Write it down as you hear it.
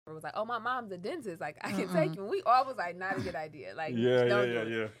girlfriend was like, "Oh, my mom's a dentist. Like, I can take you." And we all was like, "Not a good idea." Like,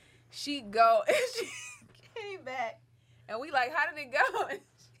 Yeah. She go and she came back, and we like, "How did it go?" And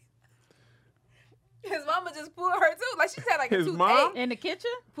his mama just pulled her too. Like, she had like His a tooth mom? ache. In the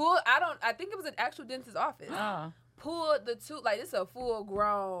kitchen? I think it was an actual dentist's office. Oh. Pulled the tooth, like, it's a full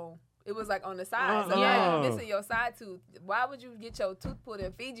grown. It was like on the side. So now you're missing your side tooth. Why would you get your tooth pulled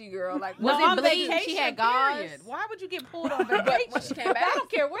in Fiji, girl? Like, Was what it bleeding? She had gauze. period. Why would you get pulled on vacation? But when she came back, I don't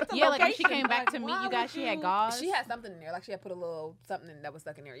care what the Yeah, location. like when she came back to meet Why you guys, would she had gauze. she had something in there. Like, she had put a little something that was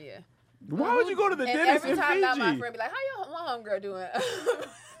stuck in there, yeah. Why would you go to the And dentist every in time now my Fiji? friend be like, "How your homegirl doing?"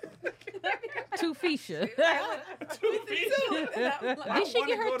 Two fisha. Did she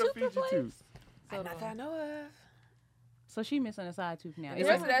get her tooth replaced? Not that I know of. So she missing a side tooth now. The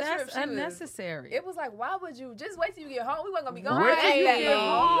rest of that That's trip, she was- unnecessary. It was like, why would you just wait till you get home? We wasn't gonna be gone. Wait till you that get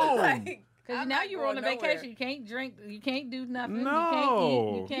long. home. Like, Because I'm now not you're on a going nowhere. vacation. You can't drink. You can't do nothing.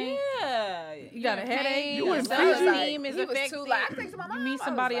 No. You can't. Yeah. You got a headache. You in So it was Fiji? like, Is he was affected. too like, I think to my mom. You meet I was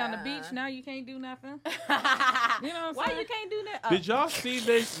somebody like, on the beach. Now you can't do nothing. You know what I'm Why saying? you can't do that? Did y'all see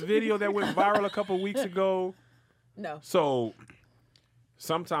this video that went viral a couple weeks ago? No. So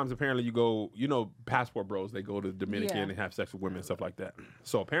sometimes apparently you go, passport bros, they go to the Dominican Yeah. and have sex with women and stuff like that.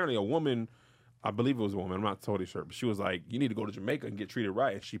 So apparently a woman, I believe it was a woman, I'm not totally sure, but she was like, you need to go to Jamaica and get treated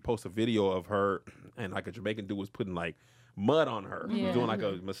right. And she posted a video of her and like a Jamaican dude was putting like mud on her, Yeah. doing like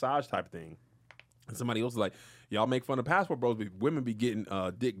a massage type thing. And somebody else was like, y'all make fun of passport bros, but women be getting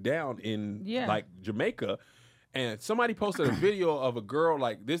dick down in like Jamaica. And somebody posted a video of a girl,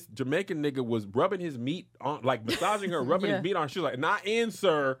 like this Jamaican nigga was rubbing his meat on, like massaging her, rubbing his meat on. She was like, not in,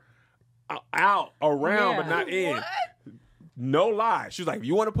 sir. Out, around, but not in. What? No lie. She was like, if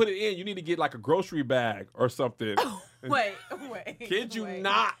you want to put it in, you need to get like a grocery bag or something. Wait. Kid you wait.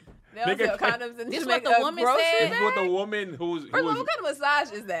 not. They don't Nigga, sell condoms in This Jamaica. what the woman grocery said? This is what the woman who's First of all, what kind of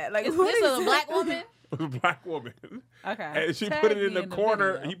massage is that? Like, Is what this is a black woman? a black woman. Okay. And she Tag put it in me the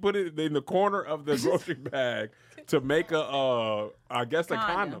corner. video. He put it in the corner of the grocery bag to make a, I guess a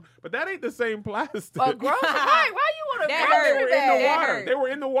condom. But that ain't the same plastic. a grocery? Why you want a That They grocery were bag? in the That water. hurt. They were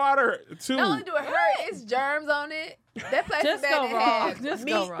in the water too. Not only do it hurt, it's germs on it. That plastic Just bag go that raw. has Just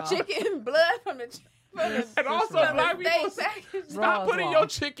meat, go raw. chicken, blood from the And also, from black the people, steak package. stop Raw is putting raw. your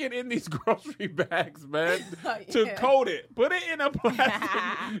chicken in these grocery bags, man, Oh, to yeah. coat it. Put it in a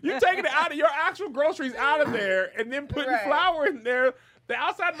plastic. You're taking it out of your actual groceries out of there and then putting Right. flour in there. The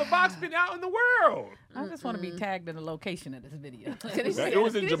outside of the box been out in the world. I just want to be tagged in the location of this video. It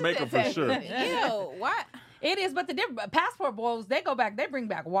was in Jamaica for sure. Ew, what? It is, but the different passport bros, they bring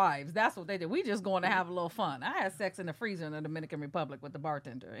back wives. That's what they do. We just going to have a little fun. I had sex in the freezer in the Dominican Republic with the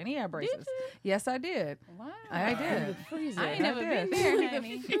bartender, and he had braces. Yes, I did. Wow. I did. I ain't never been did. there,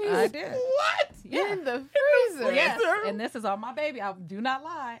 honey. I did. What? Yeah. In the freezer. Yes, Freezer? and this is on my baby. I do not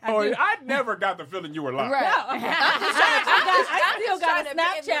lie. I Oh, do. I never got the feeling you were lying. Right. No, I still got a trying to be in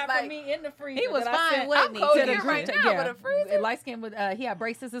Snapchat the, from me in the freezer. He was that I fine sent with I'm me. cold to the here right group. now with a freezer. Light skin with he had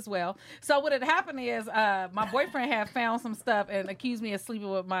braces as well. So what had happened is my boyfriend had found some stuff and accused me of sleeping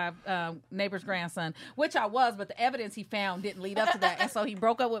with my neighbor's grandson, which I was, but the evidence he found didn't lead up to that, and so he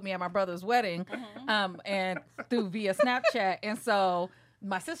broke up with me at my brother's wedding, and through via Snapchat, and so.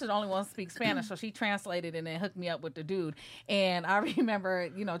 My sister the only one who speaks Spanish, so she translated and then hooked me up with the dude. And I remember,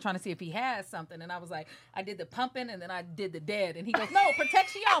 trying to see if he had something. And I was like, I did the pumping and then I did the dead. And he goes, no,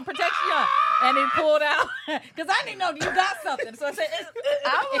 protection. And he pulled out, because I didn't know you got something. So I said,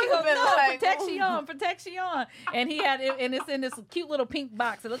 I he would goes, have been no, like, protection. And he had it, and it's in this cute little pink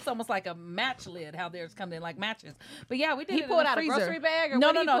box. It looks almost like a match lid, how theirs come in like matches. But yeah, we did He it pulled in the out a freezer. grocery bag, or No,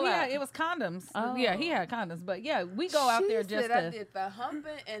 what did he pull out? it was condoms. Oh. Yeah, he had condoms. But yeah, we go out there She just said I to. did the humping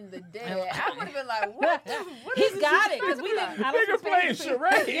and the dead. I would have been like, what? What is He's this got you it because talking we about? didn't. I don't Nigga speak playing Spanish.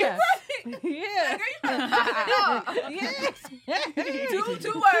 charades. Yeah. Yeah.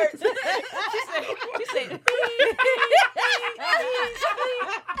 Two words. She said,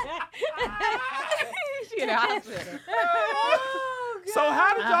 she in the hospital. So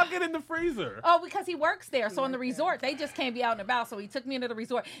how did y'all get in the freezer? Oh, because he works there. So in the resort, they just can't be out and about. So he took me into the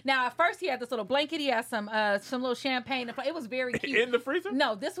resort. Now, at first, he had this little blanket. He had some little champagne. It was very cute. In the freezer?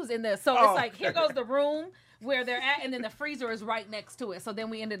 No, this was in the. So Oh, it's like, okay. here goes the room where they're at, and then the freezer is right next to it. So then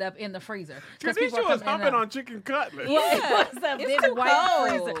we ended up in the freezer. Because these people was were coming in humping and out. on chicken cutlet. Yeah, it was a It's big too white cold.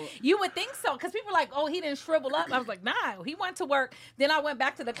 freezer. You would think so, because people were like, oh, he didn't shrivel up. I was like, nah, he went to work. Then I went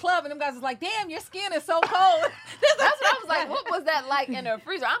back to the club, and them guys was like, damn, your skin is so cold. That's what I was like. What was that like in the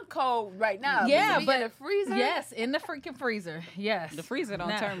freezer? I'm cold right now. Yeah, to be but in the freezer. Yes, in the freaking freezer. Yes. The freezer don't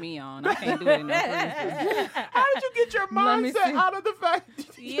Nah. turn me on. I can't do it in the freezer. How did you get your Let me mindset see. out of the fact?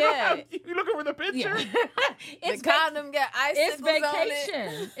 Yeah. You looking for the picture? The condom got icicles on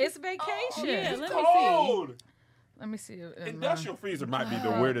it. It's vacation. yeah, It's let cold. Let me see. Industrial freezer might be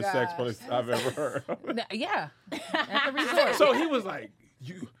the weirdest sex place I've ever heard of. Yeah. At the resort. So he was like,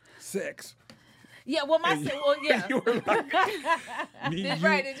 "You sex." Yeah, well, yeah. You were like,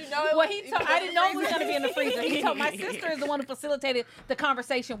 Right, did you know it? Well, I didn't know it was going to be in the freezer. He told my sister is the one who facilitated the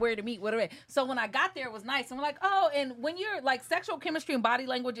conversation, where to meet, whatever. So when I got there, it was nice. And we're like, oh, and when you're like sexual chemistry and body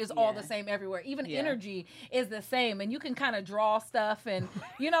language is all the same everywhere. Even energy is the same. And you can kind of draw stuff and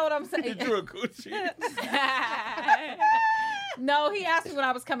you know what I'm saying? You drew a Gucci. No, he asked me when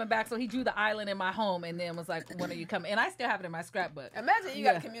I was coming back. So he drew the island in my home and then was like, when are you coming? And I still have it in my scrapbook. Imagine you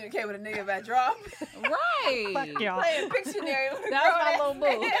got to communicate with a nigga about draw. Right. Playing Pictionary with a That was my little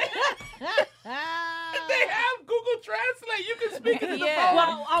boo. They have Google Translate. You can speak into the phone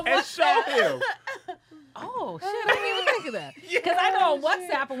Well, and show him. Oh, shit, I didn't even think of that. Because I know on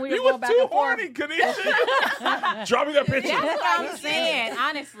WhatsApp when we were You going was back too and forth. horny, Kanisha. Drop me that picture. That's what I'm saying,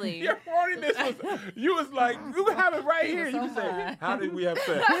 honestly. Your horniness was, you was like, you have it right here. You can say, how did we have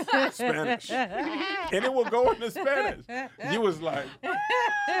sex? Spanish. And it will go into Spanish. You was like,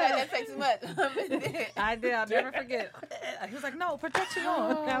 That takes too much. I did. I'll never forget. He was like, no, protection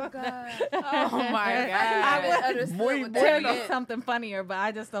on. Oh, God. Oh my God. I would understood Muy what tell that you meant. something funnier, but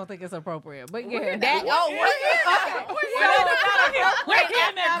I just don't think it's appropriate. But yeah. We're in that Gucci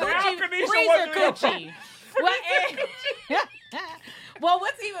freezer coochie. Well,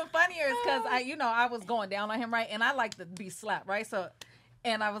 what's even funnier is because I was going down on him, right? And I like to be slapped, right? So,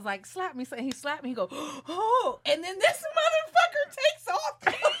 and I was like, slap me. So he slapped me. He go, oh, and then this motherfucker takes off.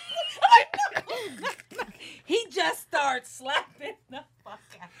 He just starts slapping the fuck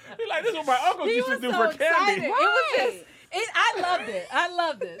out of me. you're like, this is what my uncles He used to was do so for candy. excited. It was just. I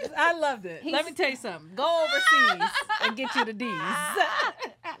loved it. Let me tell you something. Go overseas and get you the D's.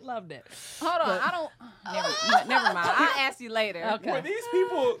 I loved it. Hold on. I don't. Never mind. I'll ask you later. Okay. Were these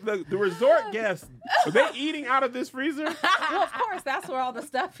people, the resort guests, are they eating out of this freezer? Well, of course, that's where all the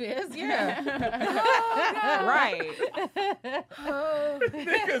stuff is. Yeah. Right.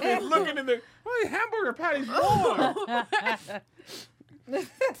 Niggas is looking in the, oh, the hamburger patty's warm. It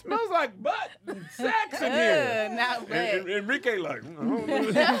smells like butt and sex in here. Not bad. And Enrique like,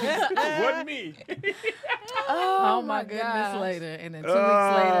 it wasn't me. Oh my goodness! Later, and then 2 weeks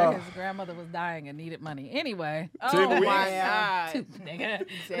later, his grandmother was dying and needed money. Anyway, 2 Oh weeks. my God. nigga,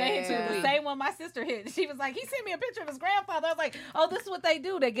 they hit Damn. the same one my sister hit. She was like, he sent me a picture of his grandfather. I was like, oh, this is what they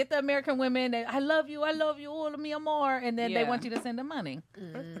do. They get the American women. I love you, all of me more, and then they want you to send them money.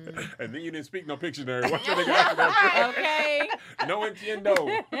 And then you didn't speak no Pictionary. What's your nigga after that? Okay. No entiendo.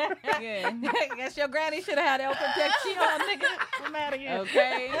 Yeah. Guess your granny should have had El Protection, nigga. I'm out of here.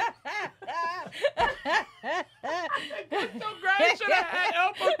 Okay. Your granny should have had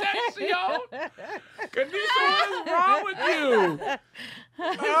El Protection. Kanisha, what is wrong with you?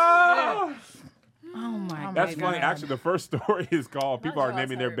 Oh. Oh my. That's my funny. God. Actually, the first story is called "People Are jaws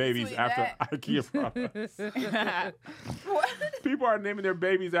Naming Their hurt. Babies Tweet After that. IKEA Products." What? People are naming their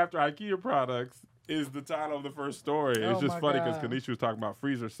babies after IKEA products is the title of the first story. It's Oh just my funny because God. Kanisha was talking about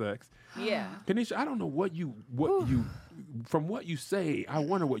freezer sex. Yeah. Kanisha, I don't know what you from what you say, I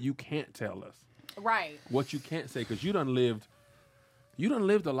wonder what you can't tell us. Right. What you can't say, because you done lived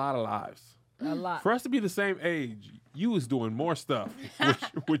a lot of lives. A lot. For us to be the same age, you was doing more stuff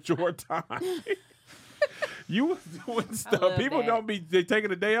with your time. You was doing stuff. love People that. they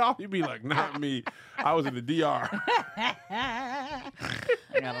taking a day off. You be like, not me. I was in the DR. I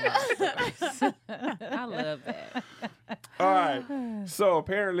I love that. All right. So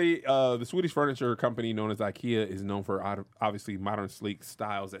apparently, the Swedish furniture company known as IKEA is known for obviously modern, sleek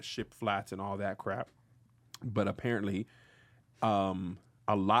styles that ship flats and all that crap. But apparently, a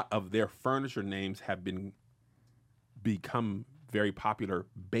lot of their furniture names have become very popular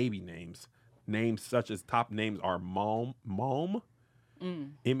baby names. Names such as top names are Malm,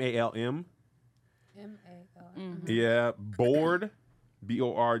 M-A-L-M. M-A-L. Yeah, Board,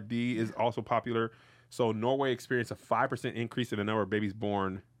 B-O-R-D is also popular. So Norway experienced a 5% increase in the number of babies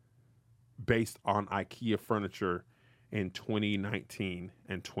born based on IKEA furniture in 2019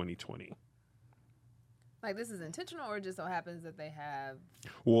 and 2020. Like, this is intentional, or it just so happens that they have...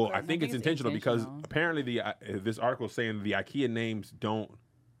 Well, I I think think it's it's intentional because intentional. apparently this article is saying the IKEA names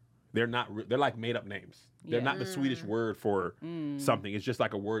they're like made up names. They're Yeah. not the Swedish word for something. It's just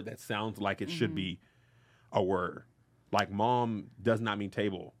like a word that sounds like it should be a word. Like mom does not mean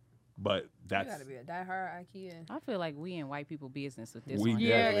table, but You that's gotta be a diehard IKEA. I feel like we in white people business with this we one.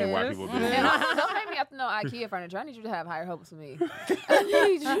 definitely white yes. people do. And also, don't make me have to know IKEA furniture. I need you to have higher hopes for me. I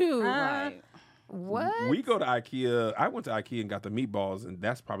need you. Right. What? We go to IKEA. I went to IKEA and got the meatballs, and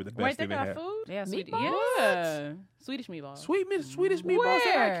that's probably the best Wait, they thing they got have. food? Yeah, Meatballs? Swedish meatballs. Swedish meatballs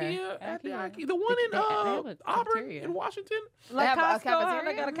Where? at IKEA. At the IKEA. IKEA. The one in They have a Auburn cafeteria. in Washington. Like have a Costco, how cafeteria?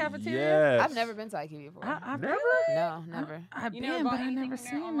 they got a cafeteria? Yes. I've never been to IKEA before. I've Never? No, never. I've You been, never but bought I anything never from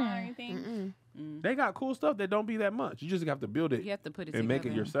there seen online or that. anything? They got cool stuff that don't be that much. You just have to build it You have to put it and make it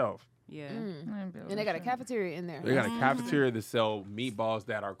together. yourself. Yeah. And they got a cafeteria in there. They got a cafeteria that sell meatballs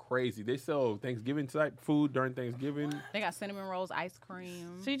that are crazy. They sell Thanksgiving type food during Thanksgiving. They got cinnamon rolls, ice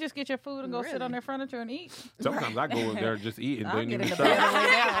cream. So you just get your food and go sit on their furniture and eat? Sometimes I go in there and just eat and I'll don't get even in the serve. bed and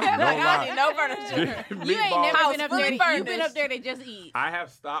lay down. No Like, I lie. need no furniture. You ain't Meatballs. never been up fully there. You've been furnished. up there to just eat. I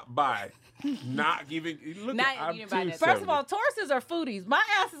have stopped by, not even. Look, Not I'm even by that. 270. First of all, Tauruses are foodies. My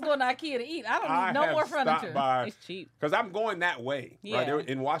ass is going to IKEA to eat. I don't need no more furniture. It's cheap. Because I'm going that way. Yeah. Right? There,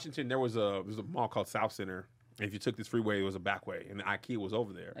 in Washington, there was a mall called South Center. And if you took this freeway, it was a back way, and the IKEA was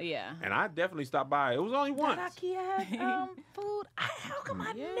over there. Yeah. And I definitely stopped by. It was only once. That IKEA had food. How come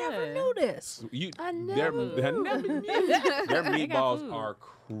I Yeah. never knew this? I Their never They got meatballs food. are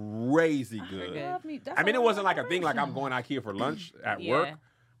crazy good. forget. Love me. That's I mean, all it wasn't my like a thing like I'm generation. going to IKEA for lunch at Yeah. work.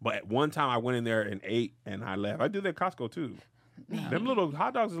 But at one time I went in there and ate and I left. I do that at Costco too. Them little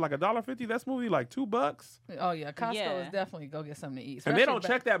hot dogs is like $1.50. That smoothie like $2. Oh yeah, Costco Yeah. is definitely go get something to eat. And they Especially don't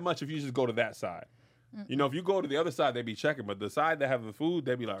check that much if you just go to that side. You know, if you go to the other side, they be checking. But the side that have the food,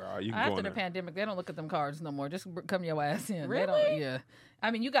 they be like, all right, you can go After in the there. pandemic, they don't look at them cards no more. Just come your ass in. They Really? don't, yeah.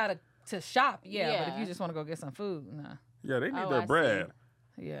 I mean, you got to shop, but Yeah. if you just want to go get some food, nah. Yeah, they need Oh, their I bread.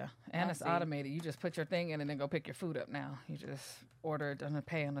 Yeah, and I it's see. automated. You just put your thing in and then go pick your food up now. You just order it and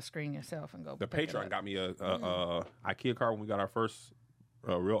pay on the screen yourself and go The pick it Patreon up. got me a IKEA card when we got our first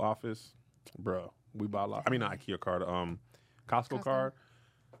real office. Bro, we bought a lot. I mean, not IKEA card, Costco card.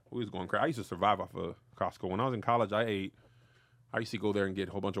 We was going crazy. I used to survive off of Costco. When I was in college, I used to go there and get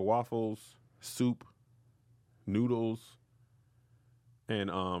a whole bunch of waffles, soup, noodles, and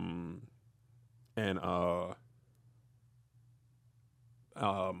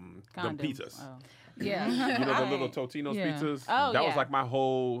them pizzas. Oh. Yeah. You know the little Totino's Yeah. pizzas? Oh, that was yeah. like my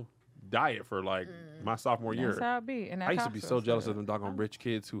whole diet for like my sophomore year. That's how it be. And that I used to be Costco so jealous stuff. of them doggone rich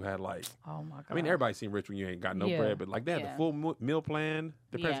kids who had like, Oh my god. I mean, everybody seen rich when you ain't got no Yeah. bread, but like they had Yeah. the full meal plan.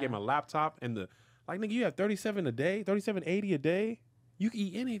 Their parents Yeah. gave them a laptop and nigga, you have $37.80 a day. You can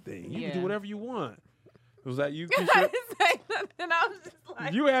eat anything. You can do Yeah. whatever you want. Was that you? I Keisha? didn't say nothing. I was just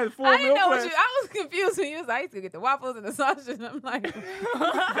like, You had full I meal didn't know plan. what I was confused when you was like, I used to get the waffles and the sausage. And I'm like,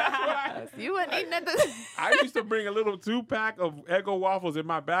 That's what you wouldn't eat nothing. I used to bring a little 2-pack of Eggo waffles in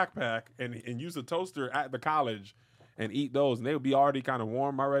my backpack and use a toaster at the college and eat those. And they would be already kind of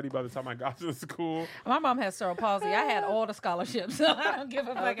warm already by the time I got to school. My mom has cerebral palsy. I had all the scholarships. So I don't give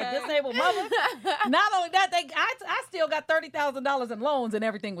a fuck. A disabled mother. Not only that, I still got $30,000 in loans and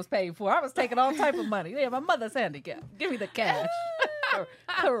everything was paid for. I was taking all type of money. Yeah, my mother's handicapped. Give me the cash.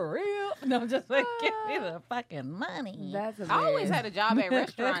 For real? No, just like give me the fucking money. That's I always hilarious. had a job at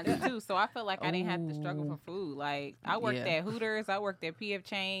restaurants too, so I felt like I didn't have to struggle for food. Like I worked Yeah. at Hooters, I worked at PF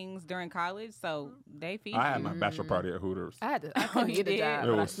Chang's during college, so they feed I had you. my bachelor party at Hooters. I couldn't you get a did? job. It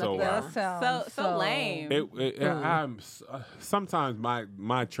but I was snuck so it wild. out. sounds so lame. Sometimes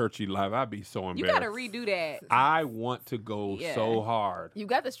my churchy life, I'd be so You embarrassed. gotta redo that. I want to go Yeah. so hard. You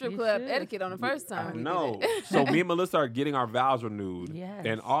got the strip You club should. etiquette on the first time. I we did know. it. So me and Melissa are getting our vows renewed. Yes.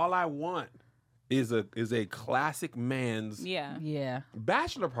 And all I want is a classic man's Yeah. Yeah.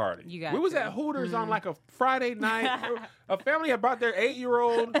 bachelor party. You got we was to. at Hooters on like a Friday night. A family had brought their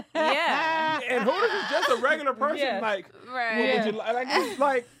 8-year-old. Yeah. And Hooters is just a regular person. Yeah. Like, Right. what would you like? Like, it's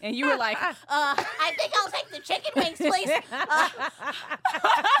like, And you were like, I think I'll take the chicken wings, please.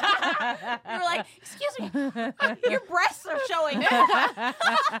 You were like, excuse me, your breasts are showing.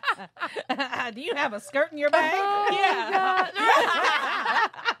 Do you have a skirt in your bag?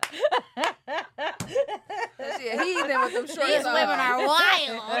 Shit, he even with them shorts These on. women are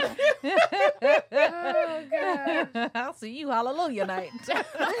wild. Oh God. I'll see you hallelujah night.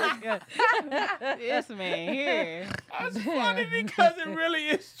 This man here. it's funny because it really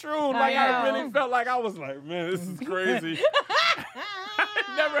is true. Like, I really felt like I was like, man, this is crazy. I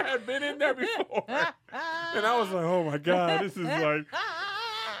never had been in there before. And I was like, oh my God, this is like,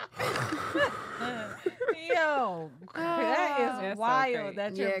 Yo, that is That's so wild great.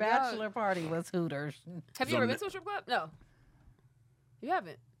 that your Yeah, go. bachelor party was Hooters. Have you So ever ne- been to a strip club? No. You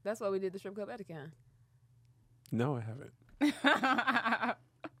haven't. That's why we did the strip club etiquette. no, I haven't.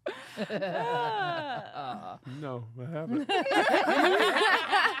 No, I haven't.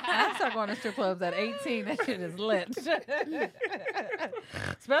 I start going to strip clubs at 18. That shit is lit.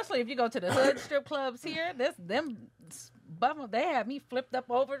 Especially if you go to the hood strip clubs here. Them Buffalo, they had me flipped up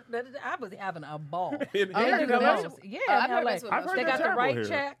over. I was having a ball. In They LA? do the most- yeah, I've in never LA. been to a I've heard They they're got the terrible right here.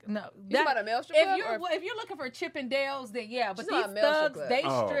 check. No, You talking about a male strip club? if you're looking for Chippendales, then yeah. But She's talking these about male strip thugs, club. they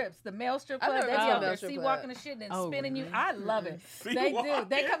Oh. strips, the male strip I've club, never they been be to a out male there strip sea club. walking the shit and Oh, spinning you. really? I love it. Sea They do. walking.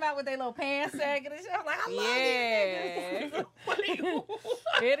 They come out with their little pants sagging and shit. I'm like, I love Yeah. these niggas.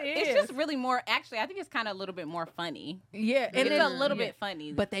 It is. It's just really more. Actually, I think it's kind of a little bit more funny. yeah, It's then- a little yeah. bit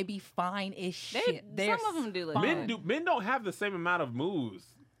funny, But they be fine as shit. some of them do look fine. good. Men don't have the same amount of moves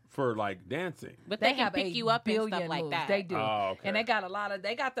for like dancing. But they can have pick a you up and billion stuff like moves. that. They do. Oh, okay. And they got a lot of.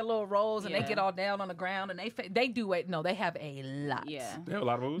 They got the little rolls and they Yeah. get all down on the ground and they do it. No, they have a lot. Yeah. They have a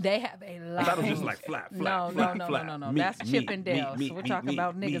lot of moves. They have a lot. I thought it was of just moves. like flat. No. Meat, That's meat, Chip and meat, Dales. meat, We're meat, talking meat,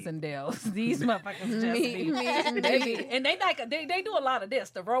 about niggas meat. and Dales. These motherfuckers just Meat, be, meat, they meat. be, and they do a lot of this.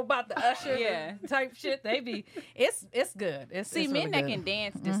 The robot, the usher, Yeah. type shit. They be. It's good. See, it's men really that good. can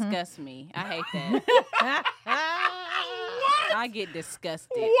dance disgust me. I hate that. I get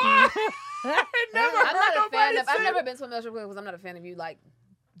disgusted. What? I never I'm heard not a nobody fan of. say I've never been to a male strip club because I'm not a fan of you like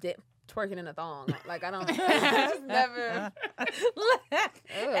twerking in a thong. Like I don't. I just never.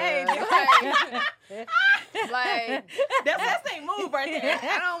 Hey, Like that's they move right there.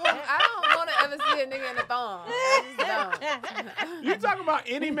 I don't want to ever see a nigga in a thong. I just don't. You talking about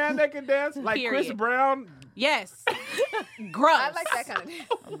any man that can dance? Like Chris Period. Brown? Yes. Gross. I like that kind of dance.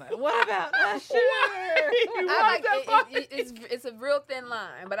 What about Usher? I like it's a real thin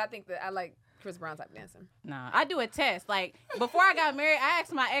line, but I think that I like Chris Brown type dancing. Nah, I do a test. Like, before I got married, I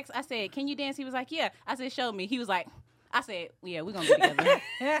asked my ex, I said, can you dance? He was like, yeah. I said, show me. He was like, I said, yeah, we're going to be together.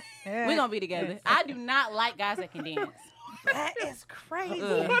 We're going to be together. I do not like guys that can dance. That is crazy.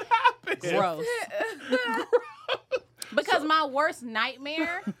 Ugh. What happened? Gross. Because my worst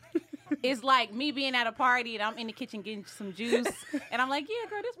nightmare is like me being at a party and I'm in the kitchen getting some juice and I'm like, yeah,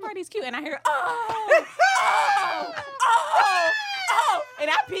 girl, this party's cute. And I hear, oh, and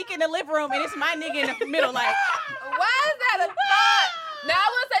I peek in the living room and it's my nigga in the middle like, Why is that a thought? Now I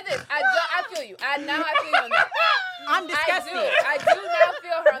will say this. I feel you. I feel you on that. I'm disgusted. I do now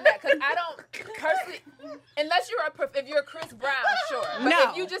feel her on that because I don't personally, unless if you're a Chris Brown, sure. But No.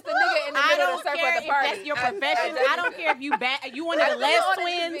 if you just a nigga in the I middle of don't the circle care at if the party, that's your profession. I don't care if you one of the I Les don't wanna just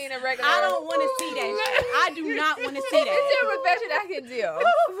twins. be in a regular- I don't want to see that shit. I do not want to see If it's that. your profession, I can deal.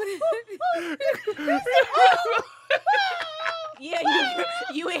 Yeah,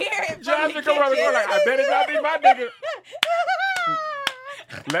 you hear it from Jasmine the come around the kitchen. corner like, I better not be my nigga.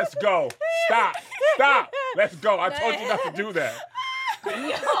 Let's go. Stop. Let's go. I told you not to do that.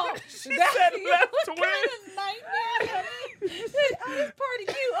 She said left twin. Nightmare. This party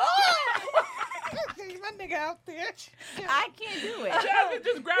cute. Oh, my nigga out there. I can't do it. Jasmine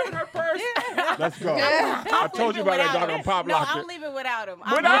just grabbing her purse. Let's go. Yeah. I told you about that Without doggone him. pop No, locker. I'm leaving without him.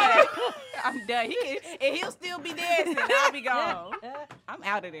 Without him? I'm done. He'll still be dancing. I'll be gone. I'm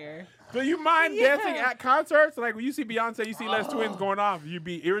out of there. Do you mind dancing at concerts? Like when you see Beyonce, you see Les Twins going off, you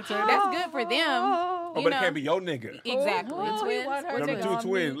be irritated? That's good for them. Oh, you but know. it can't be your nigga. Exactly. The twins? Number two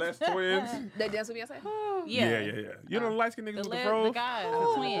twins, Les Twins. They dance with Beyonce? Yeah. Yeah. You know the light skinned niggas The, with the the froze? guys,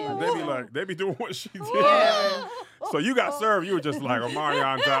 the twins. They be like, they be doing what she did. Yeah. So you got served. You were just like,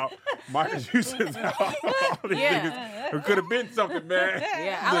 Omarion's out. Marcus Houston's out. All these Yeah. niggas. It could have been something, man.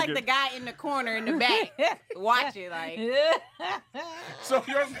 Yeah, I like Nigga. the guy in the corner in the back. Watch it, like So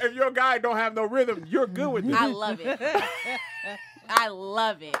if your guy don't have no rhythm, you're good with it. I love it. I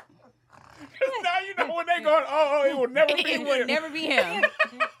love it. Now you know when they going, it will never be It would him. never be him.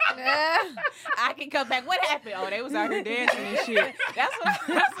 I can come back. What happened? Oh, they was out here dancing and shit. That's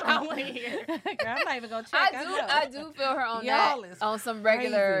what I want to hear. Girl, I'm not even gonna check. I do feel her on Y'all that. is On some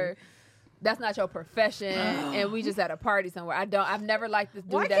regular. That's not your profession, and we just at a party somewhere. I've never liked this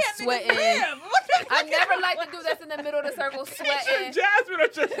dude that's sweating. I never liked the dude that's in the middle of the circle sweating. Jasmine are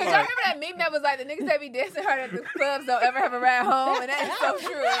just Cause y'all like, remember that meme that was like the niggas that be dancing hard at the clubs don't ever have a ride home, and that is so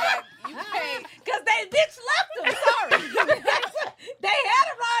true. Like you can't. Cause they bitch left them. Sorry, they had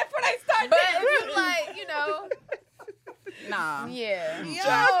a ride before they started. But if you like, Nah. yeah.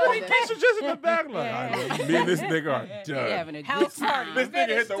 Jasmine and Keisha just in the back like, me and this nigga are They done. having a House good time. party. This nigga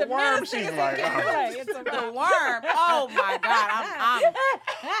hit the worm. She's like, It's a The worm. Oh my God.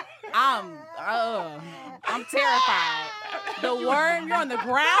 I'm terrified. The worm, you're on the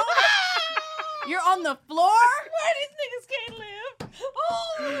ground? You're on the floor? Where these niggas can't live.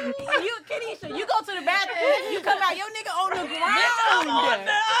 Oh, Kenisha, you go to the bathroom, you come out, your nigga on the ground.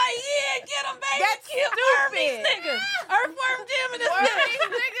 yeah, get them, baby. That's Earth these stupid. niggas. Earthworm Jim and this nigga.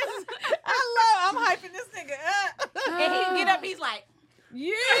 I'm hyping this nigga up. And he get up, he's like,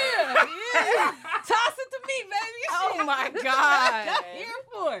 Yeah. Toss it to me, baby. oh Shit. my God. I'm here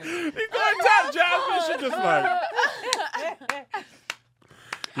for it. He going top Jasmine. She just like,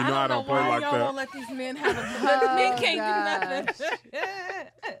 You know I don't play like y'all that. won't let these men have a good men can't do nothing.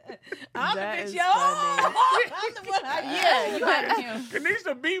 I'm the bitch, yo. I'm the one. Yeah, you had him.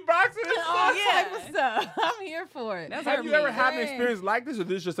 Kanisha beatboxing and Oh, stuff. yeah. What's up? I'm here for it. That's Have you ever had an experience like this, or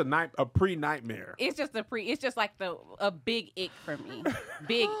this is just a pre-nightmare? It's just It's just like a big ick for me.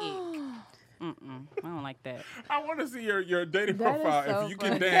 Big ick. I don't like that. I want to see your dating That is profile. so If you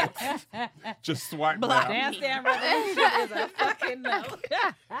can funny. dance, just swipe Block down. Dance Revolution is a fucking no.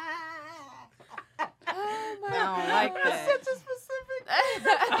 Oh my I don't like that. Such a specific.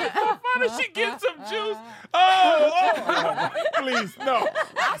 Why does she get some juice? Oh, please, no.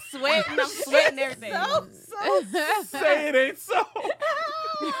 I'm sweating everything. Say it ain't so.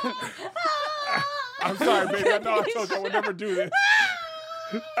 I'm sorry, baby. I know I told you I would never do this.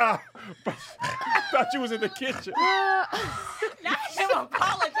 Thought you was in the kitchen. Now I'm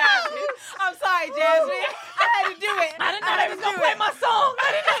apologizing. I'm sorry, Jasmine. I had to do it. I didn't know they was gonna play my song.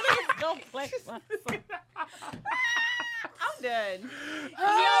 I didn't know they was gonna play my song. I'm done.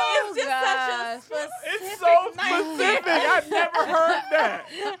 It's just such a specific It's so specific. I never heard that.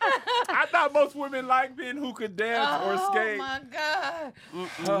 I thought most women like men who could dance or skate. Oh my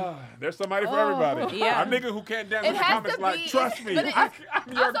God. There's somebody for everybody. Yeah. A nigga who can't dance It in the has comments to like, be, trust me, but it- I'm I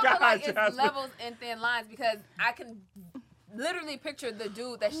your also feel guy, like it's Jasmine. levels and thin lines because I can literally picture the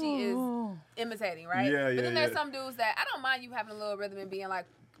dude that she is imitating, right? Yeah, But yeah, then there's yeah. some dudes that I don't mind you having a little rhythm and being like,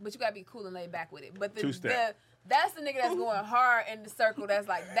 but you gotta be cool and laid back with it. But Two-step. that's the nigga that's going hard in the circle. That's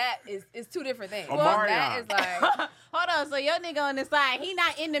like that is two different things. Omarion. That is like, Hold on. So your nigga on the side, he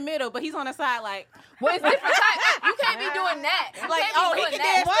not in the middle, but he's on the side like. well, it's different types. You can't be doing that. You Like, can't be oh, he doing can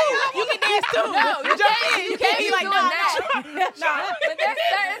that. dance too. You can dance too. No, you can't be He like, doing no, that. No, but there's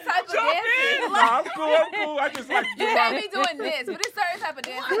certain type of dancing. No, I'm cool. I just like You can't be doing this, but it's certain type of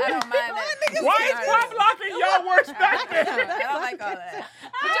dancing. I don't mind that. Why is pop locking y'all worst nightmare? I don't like all that.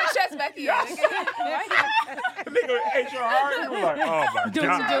 Put your chest back here. Nigga. Nigga ate your heart. You were like, oh my Put your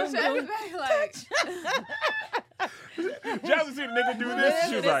god. chest back like. Jasmine seen a nigga do this.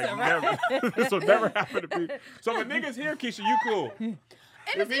 She was like, never. This will never happen to me. So if a nigga's here, Keisha, you cool.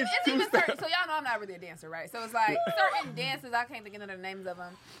 And it's even certain, so y'all know I'm not really a dancer, right? So it's like certain dances, I can't think of the names of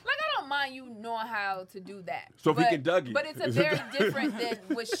them. Like, I don't mind you knowing how to do that. So if he can Dougie. But it's a very different than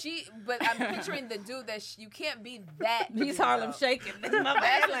what she, but I'm picturing the dude that you can't be that. He's dude, Harlem though. shaking. That's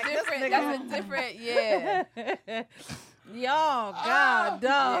a different, yeah. Y'all, God,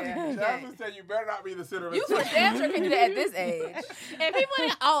 dog. Yeah. Jasmine said you better not be the center of You attention. for damn sure can do that at this age. And people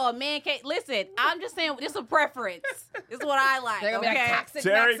think, oh, a man can't. Listen, I'm just saying, this is a preference. This is what I like. They're gonna be like Okay? toxic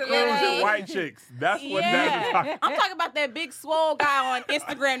Terry Crews masculinity. and white chicks. That's what Yeah. Jasmine talking. I'm talking about that big swole guy on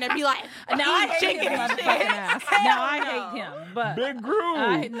Instagram that be like, Now I hate chicken his and motherfucking shit. ass. Now I hate him, but Big Groove.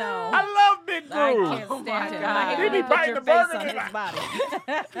 I know. I love Big I Groove. can't stand him. God. I hate He when be you put biting your the face burger on and his like-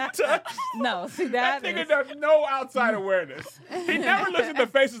 body. No, see That that nigga is. does no outside awareness. He never looks at the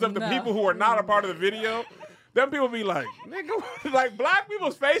faces of the No. people who are not a part of the video. Them people be like, nigga, like black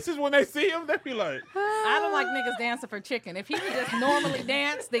people's faces when they see him, they be like, I don't like niggas dancing for chicken. If he would just normally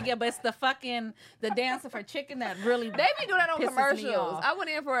dance, they get, but it's the dancing for chicken that really. They be doing that on pisses me commercials. off. I went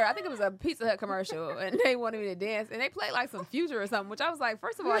in for, I think it was a Pizza Hut commercial, and they wanted me to dance, and they played like some Future or something, which I was like,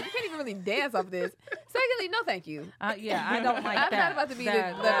 first of all, you can't even really dance off this. Secondly, no thank you. Yeah, I don't like I'm that. not about to be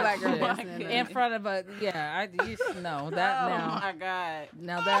the black girl dancing in in that. front of a no that oh now. my God.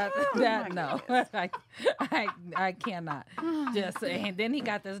 No, that no, I cannot. Just and then he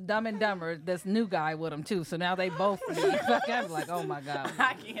got this Dumb and Dumber, this new guy with him too. So now they both I'm like, oh my God.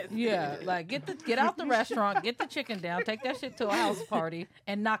 I can't. Yeah, like get out the restaurant, get the chicken down, take that shit to a house party,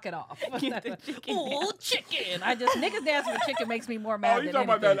 and knock it off. Get the chicken Ooh, down. chicken! Niggas dancing with chicken makes me more mad. oh, you than talking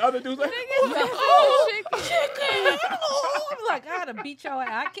about that anything. other dude's like, Chicken! I'm like, I gotta beat your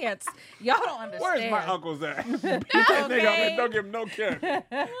ass. I can't. Y'all don't understand. where's my uncle's at? Beat that nigga up and don't give him no care.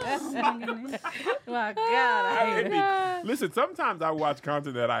 My God, I hate it. Listen, sometimes I watch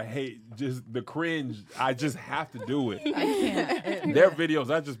content that I hate, just the cringe. I just have to do it. I can't. Their videos,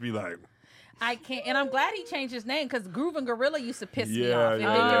 I just be like, I can't, and I'm glad he changed his name because Groove and Gorilla used to piss me Yeah, off. And yeah,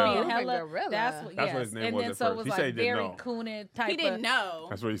 then yeah. you're being Groove and hella. Gorilla. That's what That's what his name and was then at so first. it was He said like he didn't very know. Coonan type. He didn't know.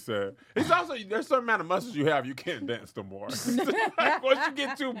 that's what he said. It's also, there's a certain amount of muscles you have, you can't dance no more. Like, once you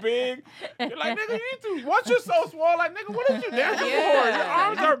get too big, you're like, nigga, you need to, once you're so small, like, nigga, what is you dancing for? Your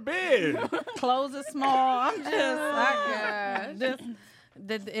arms are big. Clothes are small. I'm just,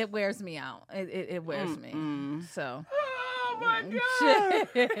 gosh. it wears me out. It wears me. So Oh my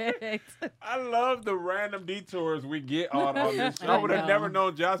God. I love the random detours we get on this show. I would have never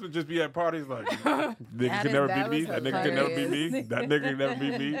known Jasmine just be at parties like, nigga can never be me. That nigga can never be me. That nigga can never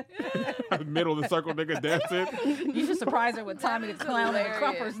be me. Middle of the circle nigga dancing. You should surprise her with Tommy the Clown and the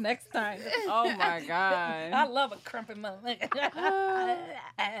Crumpers next time. Oh my God. I love a crumpet motherfucker.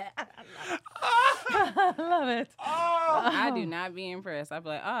 I love it. Oh. I do not be impressed. I'd be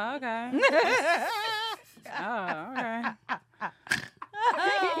like, oh, okay. Oh, okay.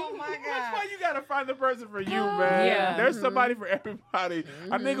 Oh my God. That's why you gotta find the person for you, man. Yeah. There's somebody for everybody.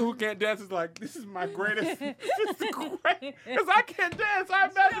 A nigga who can't dance is like, this is my greatest. This is great. Because I can't dance. I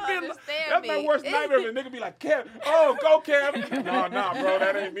imagine being. That's my worst nightmare. The nigga be like, Kev, oh, go, Kev. No, bro,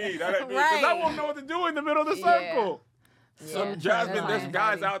 that ain't me. That ain't me. Because I won't know what to do in the middle of the circle. So, Jasmine, there's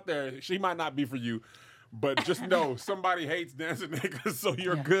guys out there. She might not be for you. But just know, somebody hates dancing niggas, so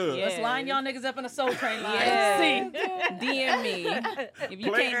you're good. Let's line y'all niggas up in a Soul Train line. Yeah. DM me. If you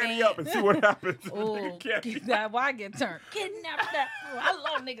Play can't Annie up and see what happens. Ooh, that's why I get turned. Kidnap that. I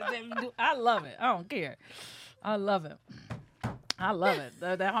love niggas that do. I love it. I don't care. I love it. I love it.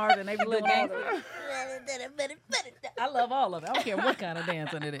 They're hard and they be doing all the. I love all of it. I don't care what kind of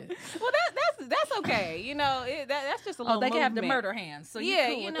dancing it is. Well, that's okay. You know, that's just a little. Oh, they can have the movement. murder hands. So Yeah,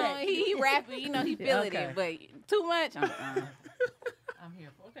 cool you with know, that. he rapping. You know, he feeling Okay. it, but too much. I'm here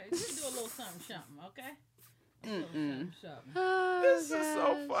for. Okay, so we do a little something. Okay. Something. This is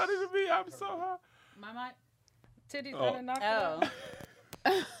so funny to me. I'm so high. My titties running knocked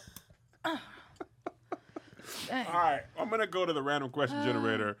Oh. Dang. All right, I'm going to go to the random question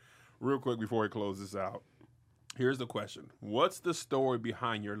generator real quick before we close this out. Here's the question. What's the story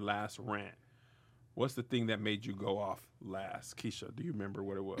behind your last rant? What's the thing that made you go off last? Keisha, do you remember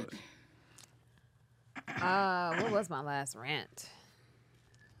what it was? What was my last rant?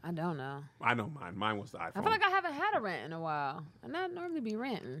 I don't know. I know mine. Mine was the iPhone. I feel like I haven't had a rant in a while. And I normally be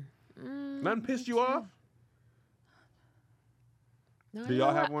ranting. Nothing pissed you off? No, Do you y'all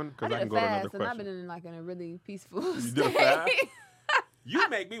know have what? one? Because I I did can a go to another fast, and I've question. been in a really peaceful You state. did a fast? You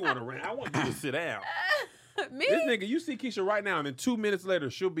make me want to rant. I want you to sit down. Me? This nigga, you see Keisha right now, and then 2 minutes later,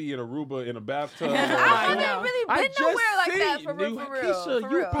 she'll be in Aruba in a bathtub. I haven't really been nowhere like that for real. Keisha,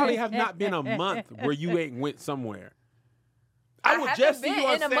 you probably have not been a month where you ain't went somewhere. I would haven't just see been you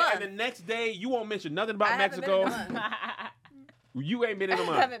on in a set, month. and the next day you won't mention nothing about I haven't Mexico. been in a month. You ain't been in a I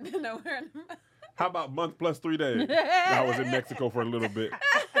month. haven't been nowhere in a month. How about month plus 3 days? I was in Mexico for a little bit.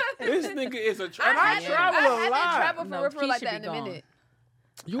 This nigga is a travel. I travel a I lot. haven't traveled for real like Keisha that in be a gone. minute.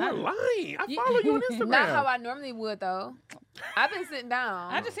 You're lying. I follow you on Instagram. Not how I normally would, though. I've been sitting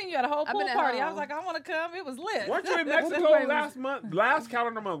down. I just seen you at a whole I've pool been at party. I home. was like, I want to come. It was lit. Weren't you in Mexico last month? Last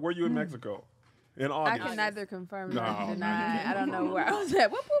calendar month, were you in Mexico? In I August. can neither confirm No. nor deny. I don't know where I was at.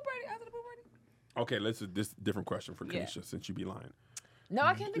 What pool party? I was at a pool party. Okay, let's this different question for Yeah. Keisha since you be lying. No,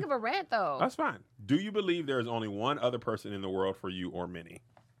 I can't think of a rant, though. That's fine. Do you believe there is only one other person in the world for you or many?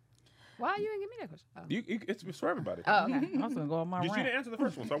 Why you didn't give me that question? It's for everybody. Oh, okay. I was going to go on my You rant. didn't answer the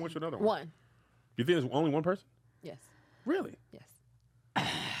first one, so I want you another one. One. You think there's only one person? Yes. Really? Yes.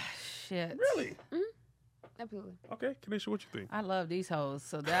 Shit. Really? Absolutely. Okay, Keisha, what you think? I love these hoes,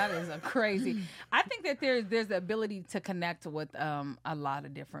 so that is a crazy. I think that there's the ability to connect with a lot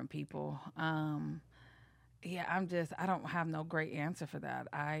of different people. Yeah, I don't have no great answer for that.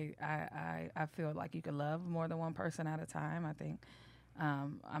 I feel like you can love more than one person at a time. I think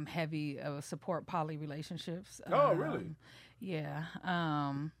I'm heavy of support poly relationships. Oh, really? Yeah.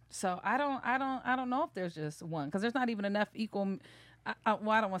 So I don't know if there's just one, because there's not even enough equal. I don't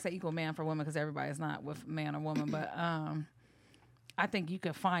want to say equal man for women, because everybody's not with man or woman, but I think you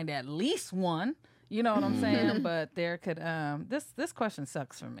could find at least one. You know what I'm saying? But there could this question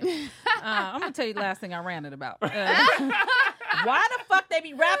sucks for me. I'm gonna tell you the last thing I ranted about. Why the fuck they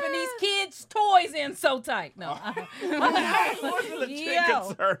be wrapping these kids' toys in so tight? No. Let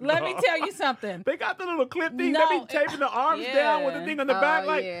me tell you something. They got the little clip thing. No. They be taping the arms Yeah. down with the thing on the back.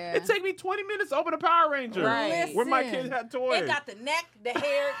 Like, yeah. it take me 20 minutes to open a Power Ranger. Right. Where my Listen, kids had toys. It got the neck, the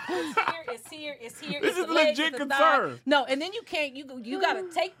hair, it's here. This it's is the leg, legit it's the concern. thigh. No, and then you can't. You got to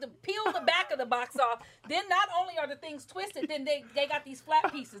peel the back of the box off. Then not only are the things twisted, then they got these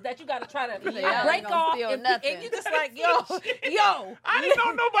flat pieces that you got to try to Yeah, break gonna off, steal and nothing. you just like yo. I didn't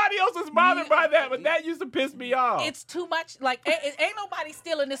know nobody else was bothered by that, but that used to piss me off. It's too much. Like, ain't nobody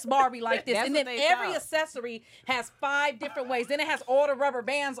stealing this Barbie like this. That's And what then they every thought. accessory has 5 different ways. Then it has all the rubber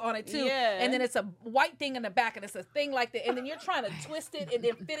bands on it, too. Yeah. And then it's a white thing in the back, and it's a thing like that. And then you're trying to twist it and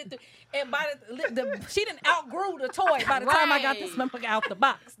then fit it through. And by she didn't outgrew the toy by the time I got this motherfucker out the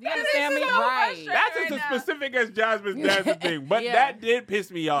box. Do you understand me? Right. That's just as specific as Jasmine's dancing thing, but Yeah. that did piss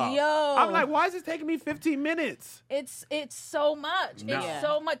me off. Yo. I'm like, why is this taking me 15 minutes? It's so much. No. It's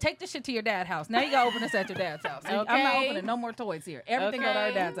so much. Take this shit to your dad's house. Now you gotta open this at your dad's house. I'm not opening no more toys here. Everything go to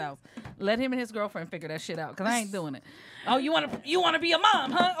our dad's house. Let him and his girlfriend figure that shit out, because I ain't doing it. Oh, you wanna be a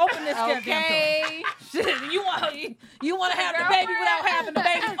mom, huh? Open this goddamn toy. Shit, you want to have the baby without having the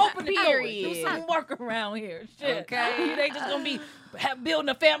baby? Open the door. Do some work around here. Shit. Okay. They just gonna be building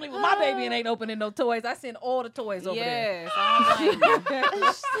a family with my baby and ain't opening no toys. I send all the toys over there. Yes,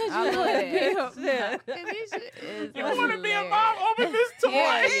 I love that. You want to be a mom? Open this toy.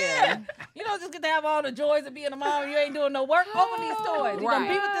 Yeah. You don't just get to have all the joys of being a mom. You ain't doing no work. Open these toys. You're gonna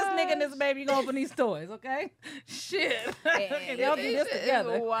be with this nigga and this baby. You gonna open these toys, okay? Shit. Y'all do this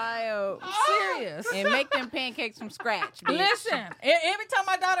together. It's wild. Serious. And make them pancakes from scratch. Bitch. Listen, every time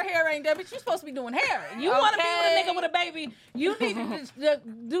my daughter hair ain't done, but you're supposed to be doing hair. You want to be with a nigga with a baby, you need to just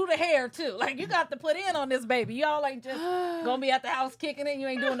do the hair too. Like, you got to put in on this baby. Y'all ain't just gonna be at the house kicking it. You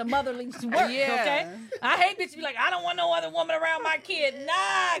ain't doing the motherly work, okay? I hate bitch be like, I don't want no other woman around my kid.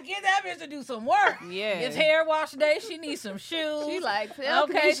 Nah, get that bitch to do some work. Yeah. It's hair wash day. She needs some shoes. She like,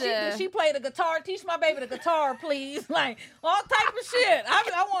 okay, she play the guitar. Teach my baby the guitar, please. Like, all type of shit.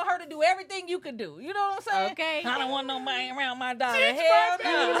 I want her to do everything you could do. You know what I'm saying? Okay. I don't want nobody around my daughter. Teach Hell my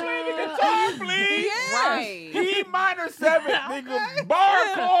baby to play the no. guitar, please. Yeah. Right. E minor 7, nigga.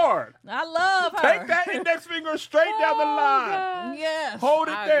 Bar chord. I love her. Take that index finger straight down the line. Yes. Hold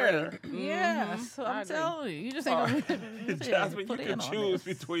it I there. agree. Yes. I I'm agree. telling you. You just ain't gonna Jasmine, you put in can on choose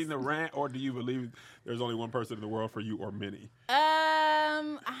this. between the rant, or do you believe there's only one person in the world for you, or many?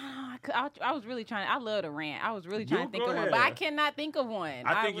 I was really trying. I love to rant. I was really trying to think go of one, ahead. but I cannot think of one.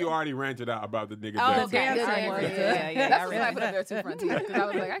 I think you already ranted out about the nigga Oh, dancing. okay. dancing Yeah, one. yeah. That's I what I really- put up there, two front teeth. Because I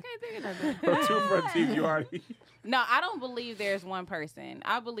was like, I can't think of nothing. For two front teeth, you already. No, I don't believe there's one person.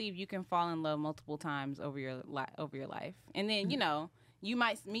 I believe you can fall in love multiple times over your life, and then you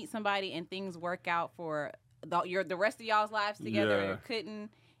might meet somebody and things work out for the rest of y'all's lives together. Yeah. Or couldn't.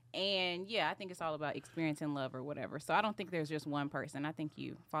 And I think it's all about experiencing love or whatever. So I don't think there's just one person. I think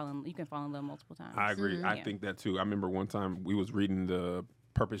you can fall in love multiple times. I agree. I think that too. I remember one time we was reading the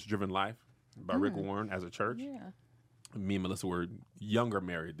Purpose Driven Life by Rick Warren as a church. Yeah. Me and Melissa were younger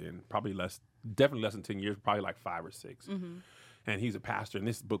married then, definitely less than 10 years, probably like 5 or 6. Mm-hmm. And he's a pastor, and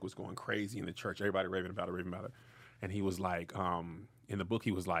this book was going crazy in the church. Everybody raving about it. And he was like, in the book,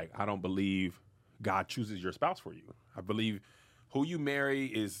 he was like, I don't believe God chooses your spouse for you. I believe who you marry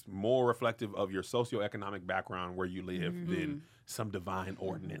is more reflective of your socioeconomic background, where you live, than some divine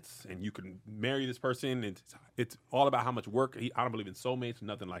ordinance. And you can marry this person, and it's all about how much work. I don't believe in soulmates,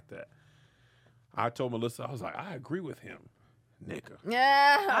 nothing like that. I told Melissa, I was like, I agree with him. Nigga.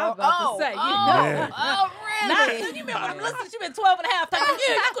 Yeah. I was about to say, really? you been listening, you been 12 and a half times.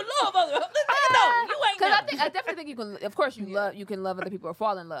 Yeah, you can love other. No, you ain't Because never. I definitely think you can. Of course, you can love other people or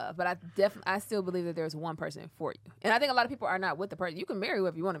fall in love, but I still believe that there's one person for you. And I think a lot of people are not with the person. You can marry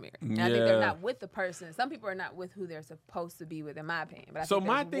whoever you want to marry. And I think they're not with the person. Some people are not with who they're supposed to be with, in my opinion. But I So think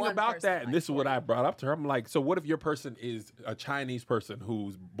my there's thing one about person, that, and this is what I brought up to her, I'm like, so what if your person is a Chinese person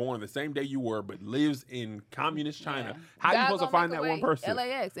who's born the same day you were, but lives in communist China? How are you God supposed to gonna find make that a one way. person?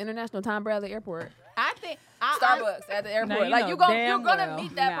 LAX, International Tom Bradley Airport. I think Starbucks at the airport. you Like know you're damn gonna well.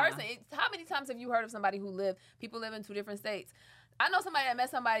 meet that Nah. person. How many times have you heard of somebody people live in 2 different states? I know somebody that met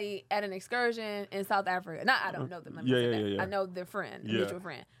somebody at an excursion in South Africa. I don't know them. Let me say that. Yeah. I know their friend, Yeah. mutual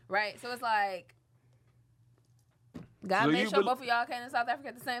friend. Right? So it's like, God So made you sure both of y'all came to South Africa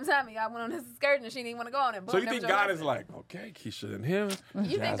at the same time, and y'all went on this excursion, and she didn't want to go on it. So you think God is like, okay, Keisha and him, You think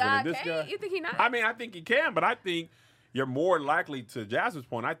Jasmine God and this can? guy? You think he not? I mean, I think he can, but I think you're more likely, to Jasmine's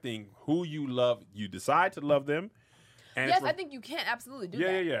point, I think who you love, you decide to love them. And Yes, it's I think you can absolutely do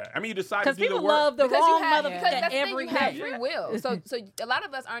yeah, that. yeah. I mean, you decide to Because do the people work. love the Because wrong you have, motherfucker because that's the thing, every you have day. free will. So a lot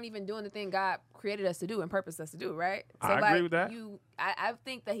of us aren't even doing the thing God created us to do and purposed us to do, right? So I agree with that. I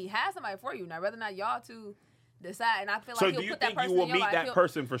think that He has somebody for you. Now, whether or not y'all two decide, and I feel So like do He'll you put that think person you will in your meet life. that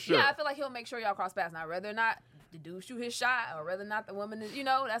person for sure? Yeah, I feel like He'll make sure y'all cross paths. Now, whether or not the dude shoot his shot or whether or not the woman is,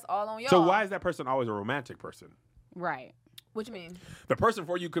 that's all on y'all. So why is that person always a romantic person? right. What you mean? The person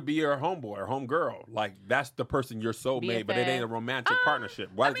for you could be your homeboy or homegirl. Like, that's the person your soulmate, but it ain't a romantic partnership.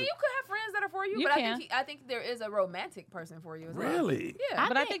 Why I is mean, it? you could have friends that are for you, You but can. I think there is a romantic person for you as well. Really? Yeah.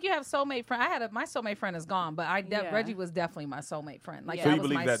 But I think you have soulmate friend. My soulmate friend is gone, but Yeah. Reggie was definitely my soulmate friend. Like Yeah. So that you was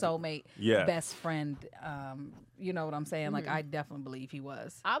believe my that- soulmate Yeah. best friend. You know what I'm saying? Like I definitely believe he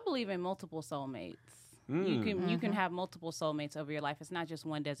was. I believe in multiple soulmates. You can have multiple soulmates over your life. It's not just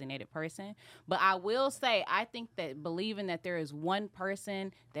one designated person. But I will say, I think that believing that there is one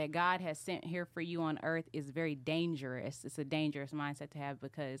person that God has sent here for you on earth is very dangerous. It's a dangerous mindset to have,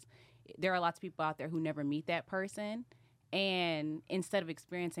 because there are lots of people out there who never meet that person. And instead of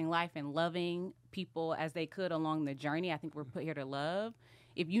experiencing life and loving people as they could along the journey, I think we're put here to love.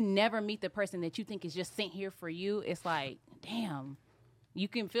 If you never meet the person that you think is just sent here for you, it's like, damn. You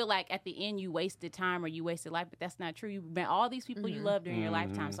can feel like at the end you wasted time or you wasted life, but that's not true. You've met all these people you love during your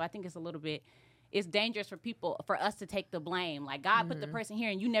lifetime. So I think it's dangerous for us to take the blame. Like, God put the person here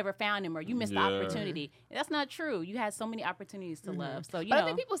and you never found him or you missed the opportunity. That's not true. You had so many opportunities to love. So, But I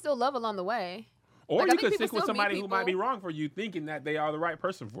think people still love along the way. Or you could stick with somebody who might be wrong for you, thinking that they are the right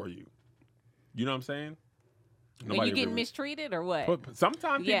person for you. You know what I'm saying? Are you getting mistreated or what?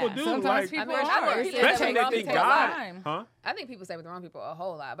 Sometimes people do. Sometimes people are. Especially they think God. Huh? I think people stay with the wrong people a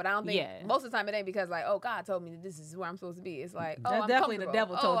whole lot, but I don't think most of the time it ain't because like, oh, God told me that this is where I'm supposed to be. It's like, oh, I'm definitely the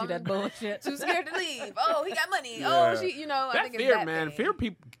devil told you that bullshit. Too scared to leave. Oh, he got money. Yeah. Oh, she, you know. I think fear, it's that man.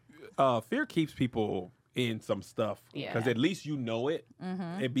 thing. Fear keeps people in some stuff because at least you know it.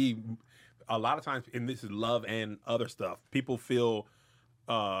 It'd be a lot of times, and this is love and other stuff. People feel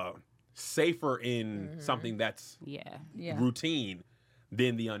safer in something that's routine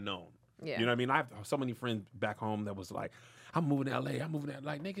than the unknown. Yeah. You know what I mean? I have so many friends back home that was like, I'm moving to LA. I'm moving to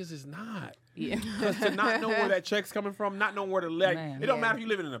like, niggas is not. Yeah. Because to not know where that check's coming from, not knowing where to live. It don't matter if you're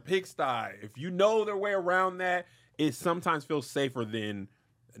living in a pigsty. If you know their way around that, it sometimes feels safer than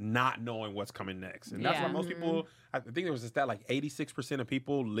not knowing what's coming next. And that's why most people, I think there was a stat like 86% of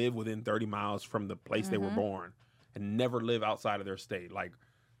people live within 30 miles from the place they were born and never live outside of their state. Like,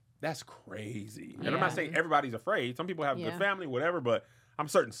 that's crazy. And I'm not saying everybody's afraid. Some people have a good family, whatever, but I'm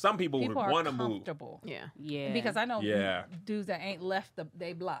certain some people would want to move. Yeah. Because I know dudes that ain't left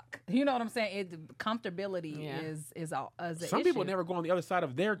they block. You know what I'm saying? Comfortability is an some people never go on the other side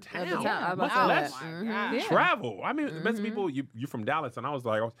of their town. Much less travel. I mean, the best people, you're from Dallas, and I was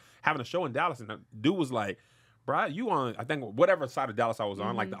having a show in Dallas, and the dude was like, bro, you on, I think, whatever side of Dallas I was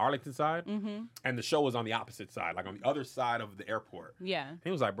on, like the Arlington side, and the show was on the opposite side, like on the other side of the airport. Yeah. He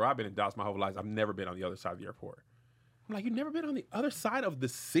was like, bro, I've been in Dallas my whole life. I've never been on the other side of the airport. I'm like, you never been on the other side of the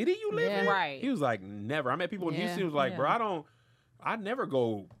city you live in? Right. He was like, never. I met people in Houston who was like, bro, I never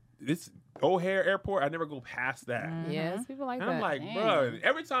go, this O'Hare Airport, I never go past that. Yes, people like and that. I'm like, bro,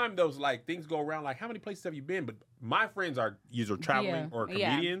 every time those like things go around, like, how many places have you been? But my friends are either traveling or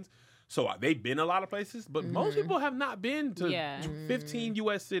comedians. So they've been a lot of places, but most people have not been to 15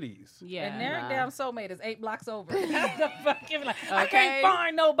 U.S. cities. Yeah. And their damn soulmate is 8 blocks over. That's the fucking I can't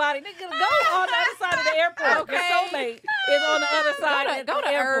find nobody. They could go on the other side of the airport. Your soulmate is on the other side. Go to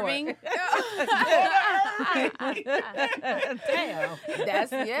Irving. Damn. That's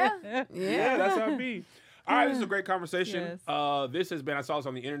that's how it be. All right, this is a great conversation. Yes. This has been I Saw This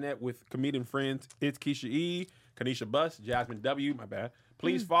on the Internet with comedian friends. It's Keisha E, Kanisha Bus, Jasmine W. My bad.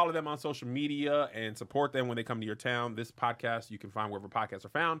 Please follow them on social media and support them when they come to your town. This podcast you can find wherever podcasts are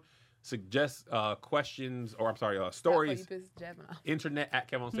found. Suggest questions or stories.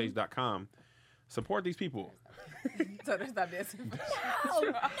 internet@kevonstage.com. Support these people. So there's not this.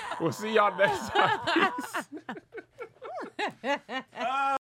 We'll see y'all next time. Peace.